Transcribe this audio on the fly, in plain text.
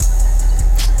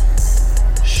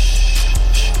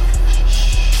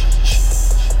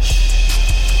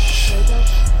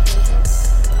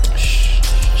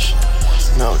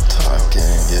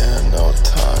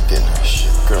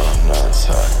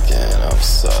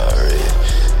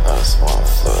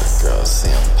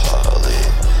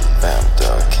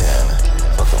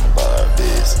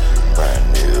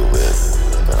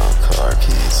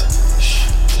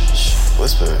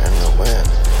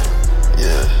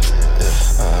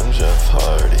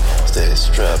Stay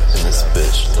strapped in this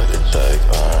bitch like a dyke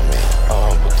army.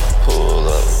 I'm about to pull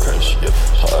up, crash your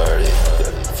party.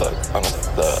 Yeah, fuck, I'm a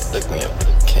thought, lick me up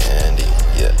with candy.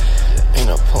 Yeah,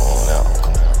 ain't no pulling out,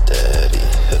 come daddy.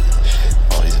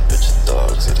 All these bitches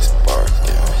dogs, yeah, these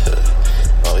barking.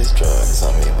 All these drugs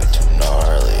on me, way too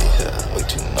gnarly. Way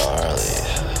too gnarly,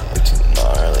 way too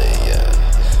gnarly. Yeah,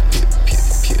 pew pew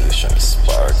pew, show me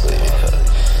sparkly.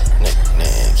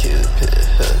 Nickname Cupid.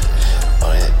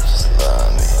 All these bitches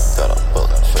love me. Got a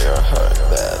bullet for your heart,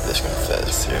 bad bitch,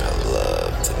 confess your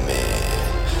love to me.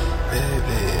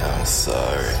 Baby, I'm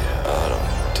sorry, I don't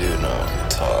do no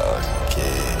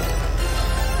talking.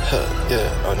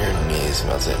 Yeah, on your knees,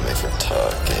 mouth ain't made for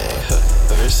talking.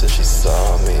 Ever since she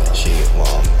saw me, she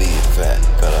won't be fat.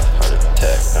 Got a heart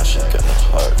attack, now she got no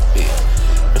heartbeat.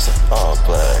 Dressed in all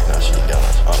black, now she down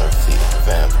on her feet.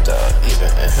 Vamped out, even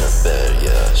in her bed,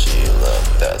 yeah, she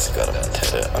loved that. Got a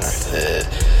tattoo on her head.